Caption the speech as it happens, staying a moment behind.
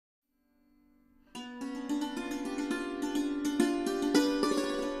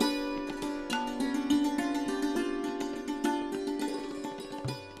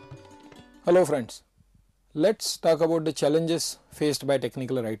Hello friends, let's talk about the challenges faced by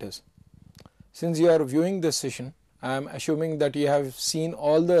technical writers. Since you are viewing this session, I am assuming that you have seen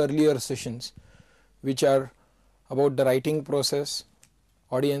all the earlier sessions which are about the writing process,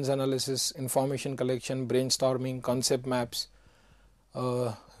 audience analysis, information collection, brainstorming, concept maps,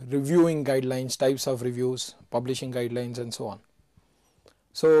 reviewing guidelines, types of reviews, publishing guidelines and so on.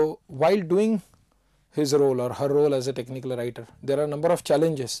 So while doing his role or her role as a technical writer, there are a number of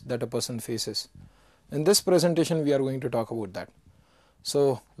challenges that a person faces. In this presentation we are going to talk about that.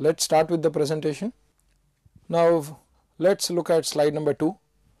 So let's start with the presentation. Now let's look at slide number 2.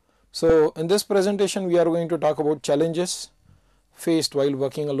 So in this presentation we are going to talk about challenges faced while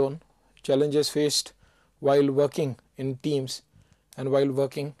working alone, challenges faced while working in teams and while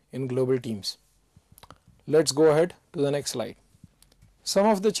working in global teams. Let's go ahead to the next slide. Some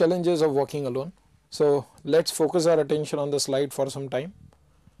of the challenges of working alone. So let's focus our attention on the slide for some time.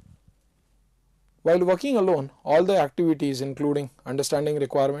 While working alone, all the activities including understanding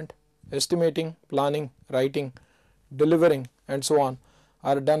requirement, estimating, planning, writing, delivering and so on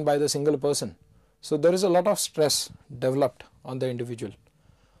are done by the single person. So there is a lot of stress developed on the individual.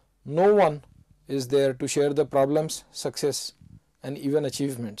 No one is there to share the problems, success and even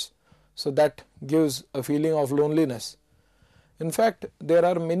achievements. So that gives a feeling of loneliness. In fact, there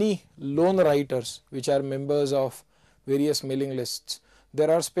are many lone writers which are members of various mailing lists.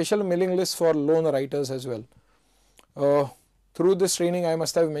 There are special mailing lists for lone writers as well. Through this training I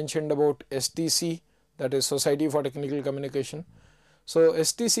must have mentioned about STC, that is Society for Technical Communication. So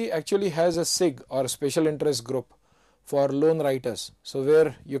STC actually has a SIG or special interest group for lone writers. So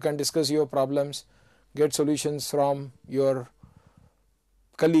where you can discuss your problems, get solutions from your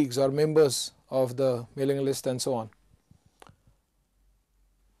colleagues or members of the mailing list and so on.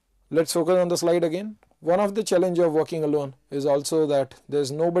 Let's focus on the slide again. One of the challenges of working alone is also that there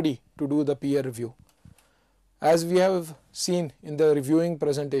is nobody to do the peer review. As we have seen in the reviewing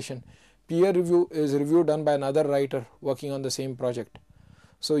presentation, peer review is review done by another writer working on the same project.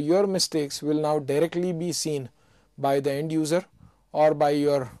 So your mistakes will now directly be seen by the end user or by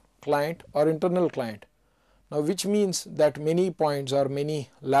your client or internal client. Now which means that many points or many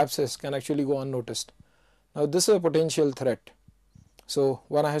lapses can actually go unnoticed. Now this is a potential threat. So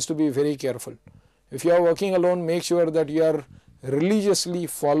one has to be very careful. If you are working alone, make sure that you are religiously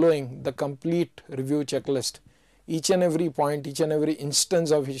following the complete review checklist. Each and every point, each and every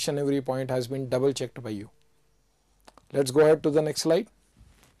instance of each and every point has been double checked by you. Let's go ahead to the next slide.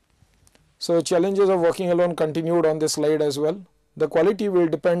 So challenges of working alone continued on this slide as well. The quality will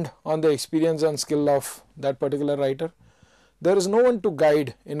depend on the experience and skill of that particular writer. There is no one to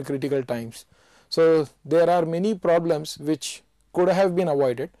guide in critical times. So there are many problems which could have been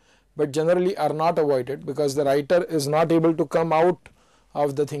avoided but generally are not avoided because the writer is not able to come out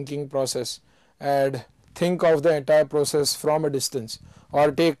of the thinking process and think of the entire process from a distance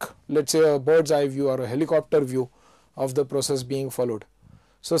or take, let's say, a bird's eye view or a helicopter view of the process being followed.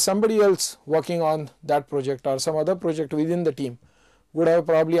 So somebody else working on that project or some other project within the team would have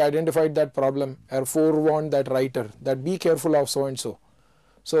probably identified that problem or forewarned that writer that be careful of so and so.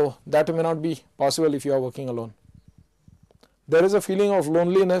 So that may not be possible if you are working alone. There is a feeling of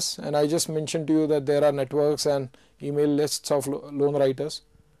loneliness, and I just mentioned to you that there are networks and email lists of lone writers.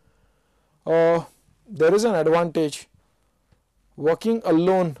 There is an advantage. Working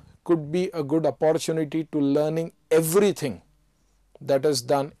alone could be a good opportunity to learning everything that is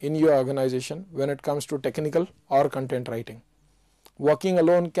done in your organization when it comes to technical or content writing. Working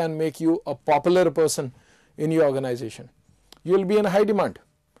alone can make you a popular person in your organization. You will be in high demand.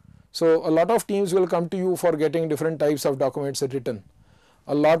 So a lot of teams will come to you for getting different types of documents written.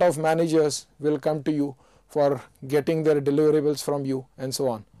 A lot of managers will come to you for getting their deliverables from you and so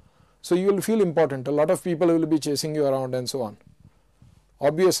on. So you will feel important. A lot of people will be chasing you around and so on.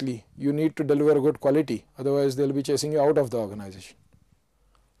 Obviously you need to deliver good quality, otherwise they will be chasing you out of the organization.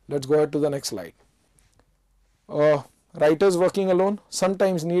 Let's go ahead to the next slide. Writers working alone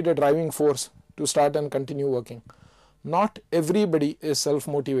sometimes need a driving force to start and continue working. Not everybody is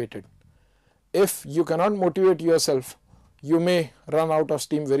self-motivated. If you cannot motivate yourself, you may run out of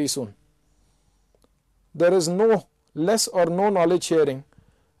steam very soon. There is no less or no knowledge sharing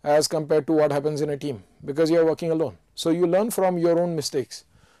as compared to what happens in a team because you are working alone. So you learn from your own mistakes.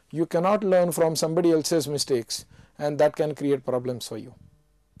 You cannot learn from somebody else's mistakes, and that can create problems for you.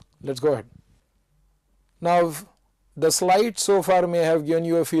 Let's go ahead. Now the slide so far may have given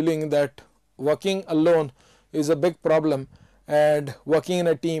you a feeling that working alone is a big problem and working in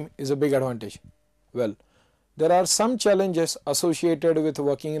a team is a big advantage. Well, there are some challenges associated with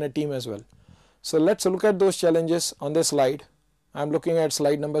working in a team as well. So let's look at those challenges on this slide. I am looking at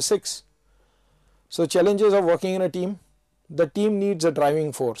slide number 6. So challenges of working in a team: the team needs a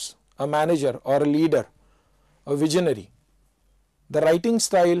driving force, a manager or a leader, a visionary. The writing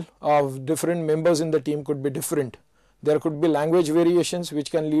style of different members in the team could be different. There could be language variations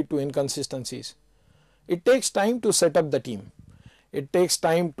which can lead to inconsistencies. It takes time to set up the team. It takes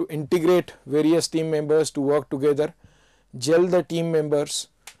time to integrate various team members to work together, gel the team members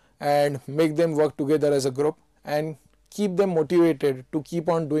and make them work together as a group and keep them motivated to keep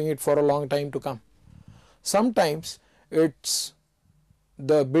on doing it for a long time to come. Sometimes it's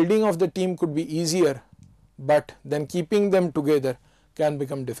the building of the team could be easier, but then keeping them together can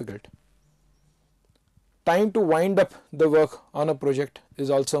become difficult. Time to wind up the work on a project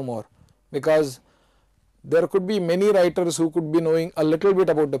is also more, because there could be many writers who could be knowing a little bit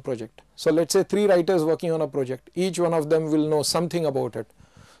about the project. So let's say 3 writers working on a project, each one of them will know something about it.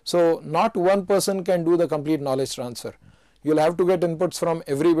 So not one person can do the complete knowledge transfer. You'll have to get inputs from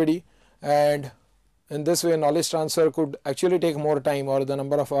everybody, and in this way knowledge transfer could actually take more time, or the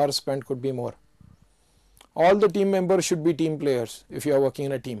number of hours spent could be more. All the team members should be team players if you are working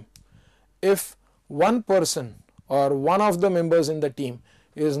in a team. If one person or one of the members in the team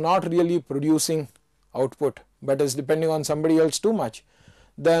is not really producing output but is depending on somebody else too much,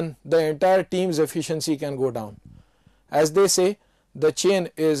 then the entire team's efficiency can go down. As they say, the chain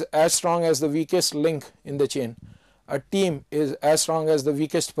is as strong as the weakest link in the chain. A team is as strong as the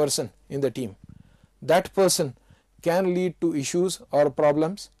weakest person in the team. That person can lead to issues or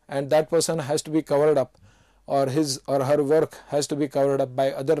problems, and that person has to be covered up, or his or her work has to be covered up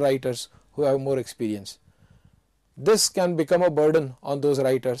by other writers who have more experience. This can become a burden on those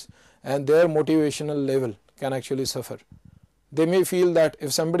writers, and their motivational level can actually suffer. They may feel that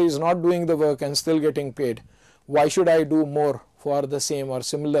if somebody is not doing the work and still getting paid, why should I do more for the same or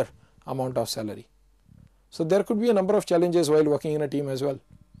similar amount of salary? So there could be a number of challenges while working in a team as well.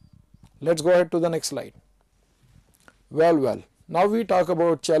 Let's go ahead to the next slide. Well, now we talk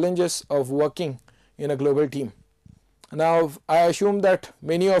about challenges of working in a global team. Now I assume that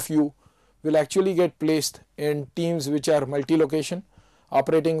many of you will actually get placed in teams which are multi-location,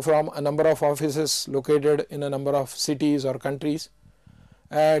 operating from a number of offices located in a number of cities or countries,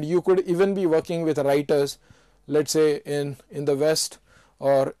 and you could even be working with writers, let's say in the West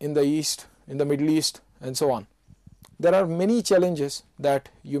or in the East, in the Middle East, and so on. There are many challenges that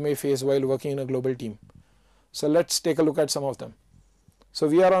you may face while working in a global team. So let's take a look at some of them. So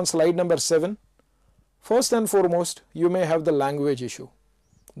we are on slide number 7. First and foremost, you may have the language issue.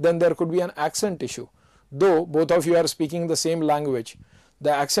 Then there could be an accent issue. Though both of you are speaking the same language,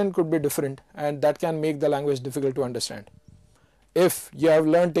 the accent could be different, and that can make the language difficult to understand. If you have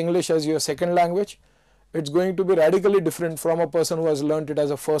learnt English as your second language, it's going to be radically different from a person who has learnt it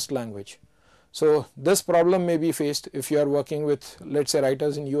as a first language. So this problem may be faced if you are working with, let's say,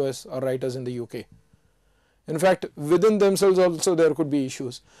 writers in US or writers in the UK. In fact, within themselves also there could be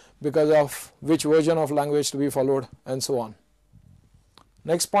issues because of which version of language to be followed and so on.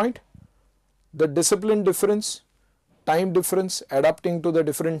 Next point, the discipline difference, time difference, adapting to the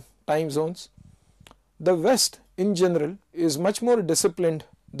different time zones. The West in general is much more disciplined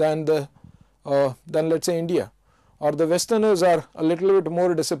than let's say India, or the Westerners are a little bit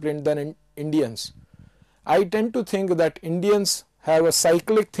more disciplined than Indians. I tend to think that Indians have a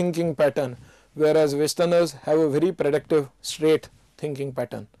cyclic thinking pattern, whereas Westerners have a very predictive straight thinking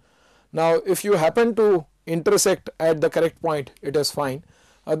pattern. Now if you happen to intersect at the correct point, it is fine.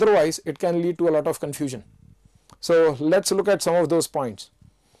 Otherwise it can lead to a lot of confusion. So let's look at some of those points.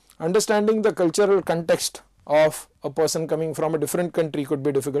 Understanding the cultural context of a person coming from a different country could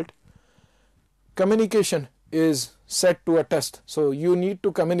be difficult. Communication is set to a test, so you need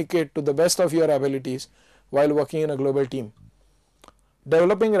to communicate to the best of your abilities while working in a global team.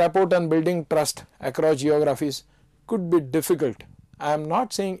 Developing rapport and building trust across geographies could be difficult. I am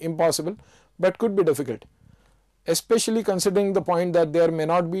not saying impossible, but could be difficult, especially considering the point that there may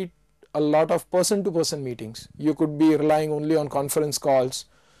not be a lot of person-to-person meetings. You could be relying only on conference calls,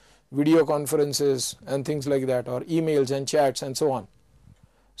 video conferences and things like that, or emails and chats and so on.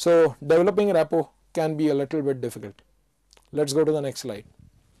 So developing rapport can be a little bit difficult. Let's go to the next slide.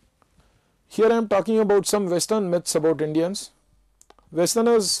 Here I am talking about some Western myths about Indians.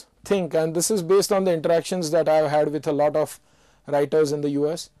 Westerners think, and this is based on the interactions that I have had with a lot of writers in the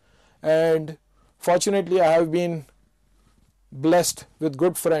US, and fortunately I have been blessed with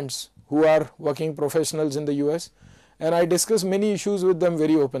good friends who are working professionals in the US, and I discuss many issues with them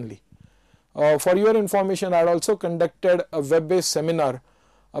very openly. For your information, I had also conducted a web-based seminar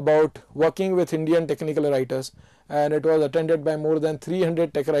about working with Indian technical writers, and it was attended by more than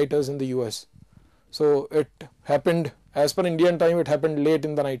 300 tech writers in the US. So it happened As per Indian time, it happened late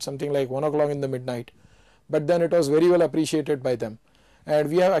in the night, something like 1 o'clock in the midnight. But then it was very well appreciated by them. And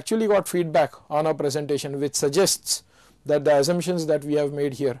we have actually got feedback on our presentation which suggests that the assumptions that we have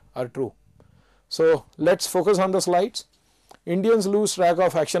made here are true. So let's focus on the slides. Indians lose track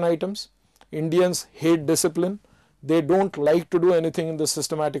of action items. Indians hate discipline. They don't like to do anything in the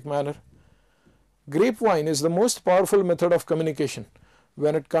systematic manner. Grapevine is the most powerful method of communication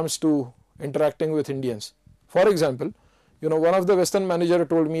when it comes to interacting with Indians. For example, one of the Western managers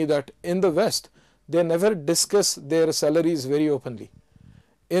told me that in the West, they never discuss their salaries very openly.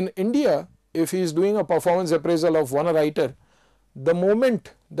 In India, if he is doing a performance appraisal of one writer, the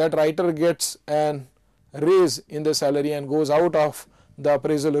moment that writer gets an raise in the salary and goes out of the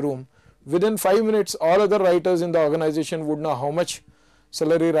appraisal room, within 5 minutes, all other writers in the organization would know how much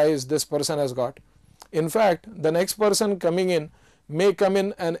salary rise this person has got. In fact, the next person coming in may come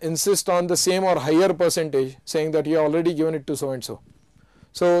in and insist on the same or higher percentage, saying that you have already given it to so and so.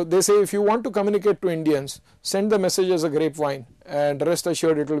 So they say, if you want to communicate to Indians, send the message as a grapevine and rest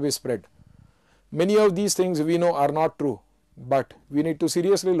assured it will be spread. Many of these things we know are not true, but we need to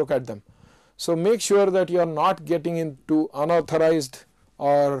seriously look at them. So make sure that you are not getting into unauthorized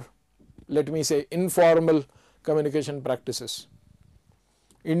or, let me say, informal communication practices.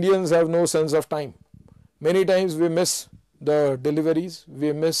 Indians have no sense of time. Many times we miss the deliveries,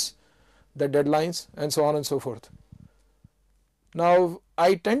 we miss the deadlines, and so on and so forth. Now,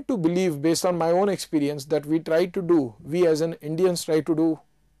 I tend to believe, based on my own experience, that we as an Indians try to do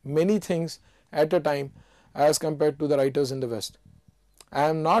many things at a time as compared to the writers in the West. I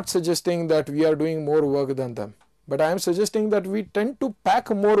am not suggesting that we are doing more work than them, but I am suggesting that we tend to pack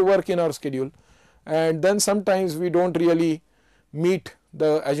more work in our schedule, and then sometimes we don't really meet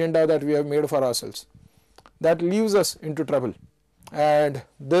the agenda that we have made for ourselves. That leaves us into trouble, and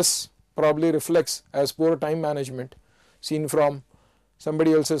this probably reflects as poor time management seen from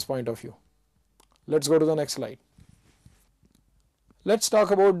somebody else's point of view. Let's go to the next slide. Let's talk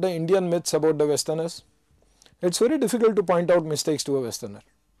about the Indian myths about the Westerners. It's very difficult to point out mistakes to a Westerner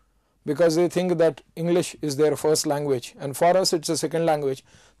because they think that English is their first language, and for us it's a second language.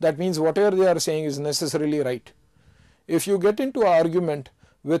 That means whatever they are saying is necessarily right. If you get into an argument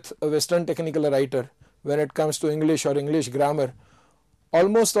with a Western technical writer when it comes to English or English grammar,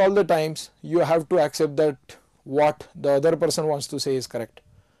 almost all the times you have to accept that what the other person wants to say is correct.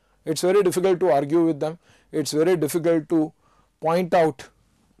 It's very difficult to argue with them. It's very difficult to point out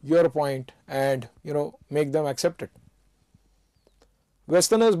your point and make them accept it.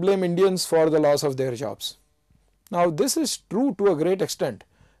 Westerners blame Indians for the loss of their jobs. Now this is true to a great extent,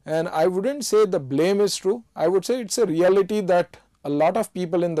 and I wouldn't say the blame is true. I would say it's a reality that a lot of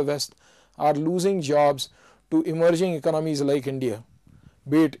people in the West are losing jobs to emerging economies like India,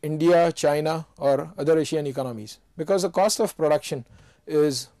 be it India, China or other Asian economies, because the cost of production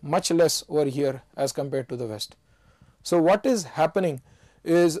is much less over here as compared to the West. So what is happening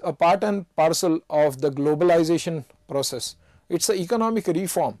is a part and parcel of the globalization process. It's an economic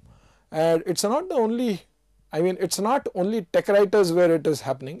reform, and it's not only tech writers where it is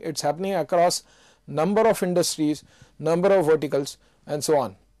happening. It's happening across number of industries, number of verticals and so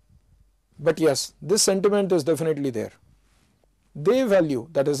on. But yes, this sentiment is definitely there. They value,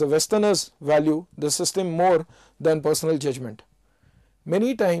 that is the Westerners value, the system more than personal judgment.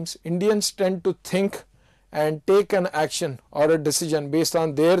 Many times Indians tend to think and take an action or a decision based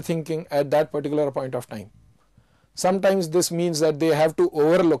on their thinking at that particular point of time. Sometimes this means that they have to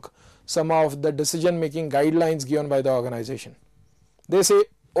overlook some of the decision making guidelines given by the organization. They say,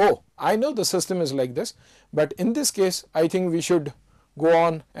 oh, I know the system is like this, but in this case I think we should go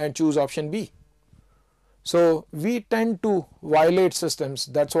on and choose option B. So we tend to violate systems.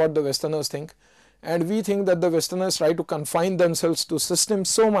 That's what the Westerners think, and we think that the Westerners try to confine themselves to systems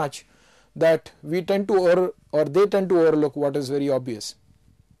so much that we tend to they tend to overlook what is very obvious.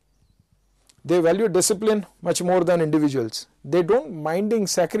 They value discipline much more than individuals. They don't mind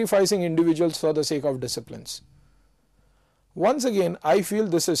sacrificing individuals for the sake of disciplines. Once again, I feel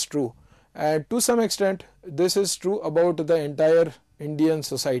this is true, and to some extent this is true about the entire Indian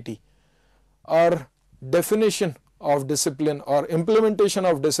society. Our definition of discipline or implementation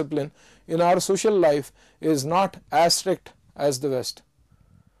of discipline in our social life is not as strict as the West.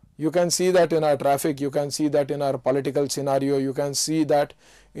 You can see that in our traffic, you can see that in our political scenario, you can see that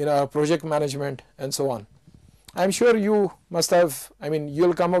in our project management and so on. I am sure you must have,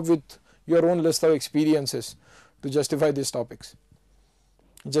 you'll come up with your own list of experiences to justify these topics,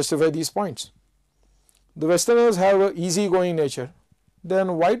 justify these points. The Westerners have an easygoing nature.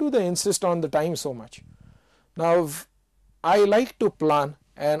 Then why do they insist on the time so much? Now, I like to plan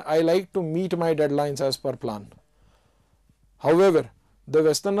and I like to meet my deadlines as per plan. However, the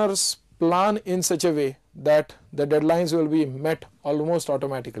Westerners plan in such a way that the deadlines will be met almost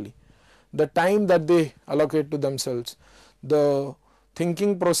automatically. The time that they allocate to themselves, the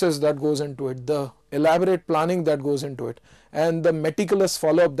thinking process that goes into it, the elaborate planning that goes into it, and the meticulous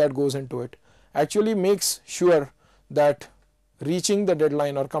follow-up that goes into it actually makes sure that reaching the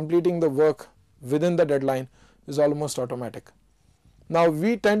deadline or completing the work within the deadline is almost automatic. Now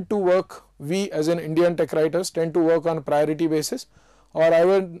we tend to work, we as in Indian tech writers tend to work on priority basis, or I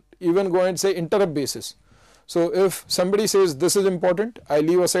would even go and say interrupt basis. So if somebody says this is important, I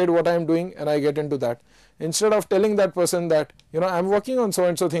leave aside what I am doing and I get into that. Instead of telling that person that, I'm working on so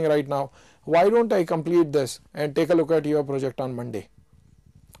and so thing right now, why don't I complete this and take a look at your project on Monday?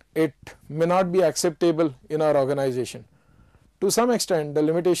 It may not be acceptable in our organization. To some extent, the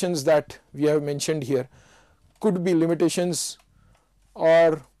limitations that we have mentioned here could be limitations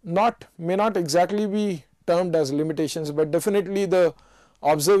or may not exactly be termed as limitations, but definitely the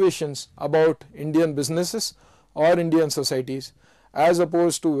observations about Indian businesses or Indian societies as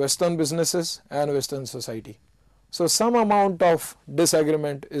opposed to Western businesses and Western society. So some amount of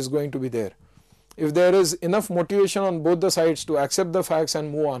disagreement is going to be there. If there is enough motivation on both the sides to accept the facts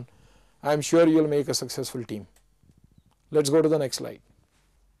and move on, I am sure you will make a successful team. Let's go to the next slide.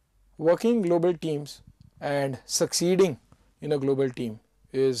 Working global teams and succeeding in a global team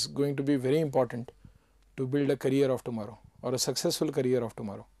is going to be very important to build a career of tomorrow or a successful career of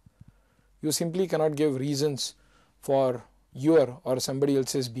tomorrow. You simply cannot give reasons for your or somebody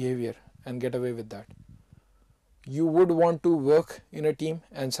else's behavior and get away with that. You would want to work in a team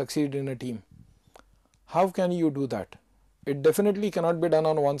and succeed in a team. How can you do that? It definitely cannot be done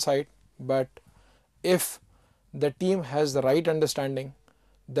on one side, but if the team has the right understanding,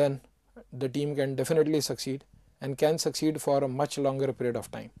 then the team can definitely succeed and can succeed for a much longer period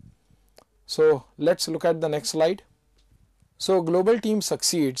of time. So let's look at the next slide. So global team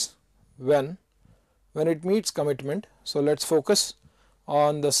succeeds when it meets commitment. So let's focus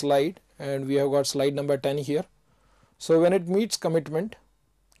on the slide, and we have got slide number 10 here. So when it meets commitment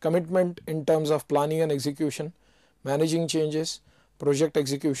in terms of planning and execution, managing changes, project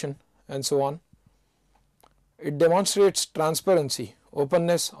execution, and so on. It demonstrates transparency,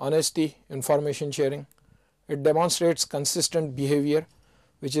 openness, honesty, information sharing. It demonstrates consistent behavior,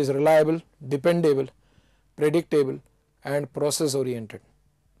 which is reliable, dependable, predictable, and process oriented.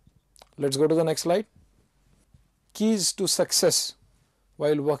 Let's go to the next slide. Keys to success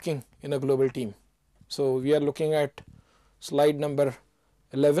while working in a global team. So we are looking at slide number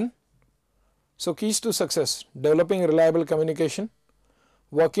 11. So keys to success: developing reliable communication,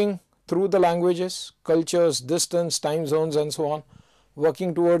 working through the languages, cultures, distance, time zones, and so on,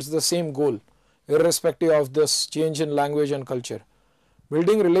 working towards the same goal irrespective of this change in language and culture.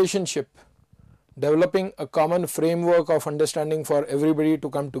 Building relationship, developing a common framework of understanding for everybody to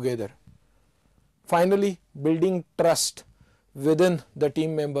come together. Finally, building trust within the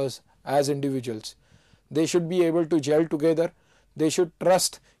team members as individuals. They should be able to gel together. They should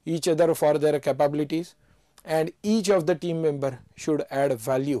trust each other for their capabilities, and each of the team member should add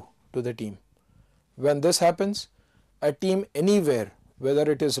value to the team. When this happens, a team anywhere,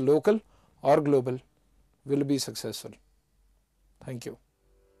 whether it is local or global, will be successful. Thank you.